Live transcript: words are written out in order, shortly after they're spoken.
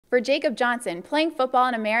For Jakob Johnson, playing football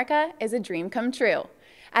in America is a dream come true.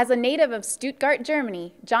 As a native of Stuttgart,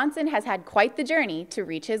 Germany, Johnson has had quite the journey to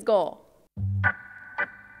reach his goal.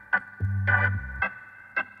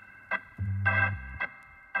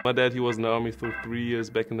 My dad, he was in the army for 3 years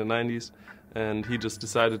back in the 90s, and he just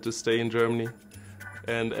decided to stay in Germany.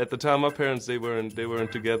 And at the time, my parents, they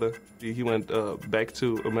weren't together. He went back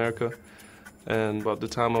to America, and about the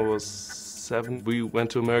time I was 7, we went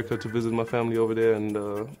to America to visit my family over there,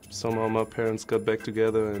 and somehow my parents got back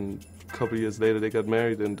together, and a couple of years later they got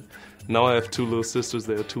married, and now I have 2 little sisters.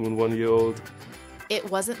 They're 2 and 1 year old. It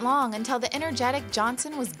wasn't long until the energetic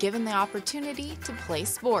Johnson was given the opportunity to play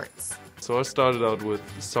sports. So I started out with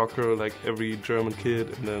soccer like every German kid,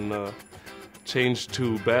 and then changed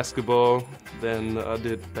to basketball. Then I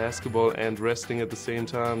did basketball and wrestling at the same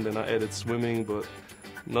time. Then I added swimming, but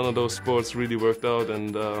none of those sports really worked out.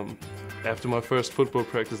 And after my first football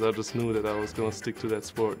practice, I just knew that I was going to stick to that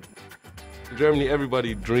sport. In Germany,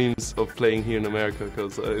 everybody dreams of playing here in America,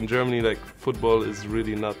 because in Germany, like, football is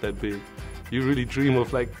really not that big. You really dream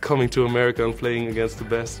of like coming to America and playing against the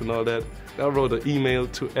best and all that. I wrote an email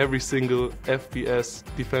to every single FBS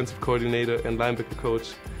defensive coordinator and linebacker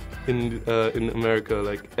coach in America,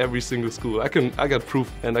 like every single school. I got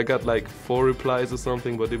proof, and I got like 4 replies or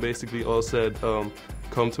something, but they basically all said,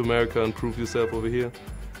 come to America and prove yourself over here.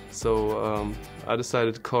 So I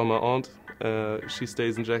decided to call my aunt. She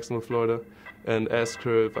stays in Jacksonville, Florida, and asked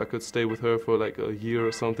her if I could stay with her for like a year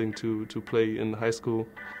or something to play in high school.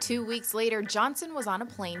 2 weeks later, Johnson was on a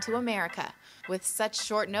plane to America. With such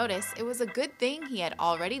short notice, it was a good thing he had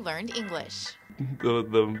already learned English.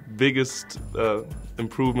 The biggest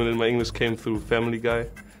improvement in my English came through Family Guy,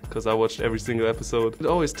 because I watched every single episode. It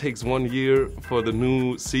always takes 1 year for the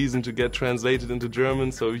new season to get translated into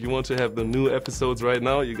German, so if you want to have the new episodes right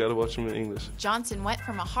now, you gotta watch them in English. Johnson went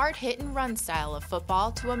from a hard hit and run style of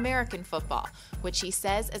football to American football, which he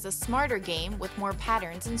says is a smarter game with more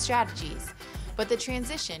patterns and strategies. But the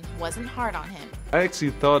transition wasn't hard on him. I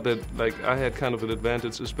actually thought that like I had kind of an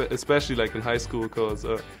advantage, especially like in high school, because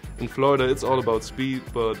in Florida it's all about speed,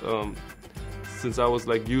 but since I was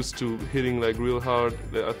like used to hitting like real hard,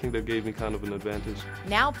 I think that gave me kind of an advantage.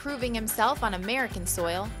 Now proving himself on American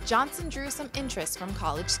soil, Johnson drew some interest from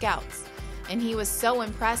college scouts. And he was so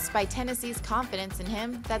impressed by Tennessee's confidence in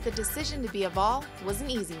him that the decision to be a Vol was an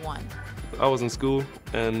easy one. I was in school,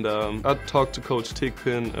 and I talked to Coach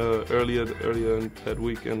Tickpin earlier that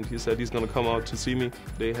week, and he said he's going to come out to see me.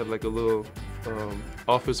 They had like a little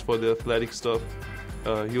office for the athletic stuff.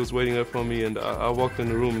 He was waiting there for me, and I walked in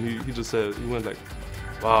the room, and he just said, he went like,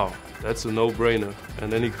 wow, that's a no-brainer.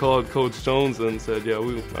 And then he called Coach Jones and said, yeah,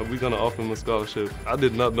 we're going to offer him a scholarship. I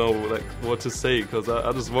did not know like what to say, because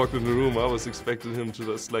I just walked in the room. I was expecting him to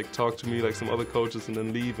just like talk to me like some other coaches and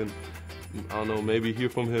then leave, and I don't know, maybe hear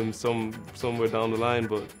from him somewhere down the line,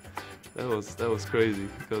 but that was crazy,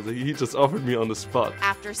 because he just offered me on the spot.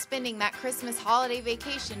 After spending that Christmas holiday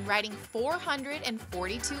vacation writing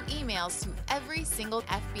 442 emails to every single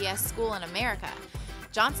FBS school in America,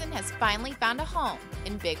 Johnson has finally found a home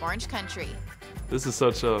in Big Orange Country. This is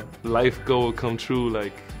such a life goal come true.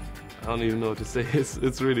 Like, I don't even know what to say.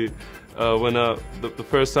 It's really when the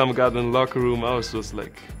first time I got in the locker room, I was just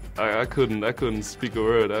like, I couldn't speak a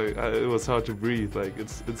word. It was hard to breathe. Like,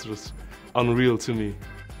 it's just unreal to me.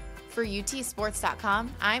 For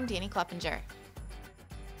UTSports.com, I'm Danny Kleppinger.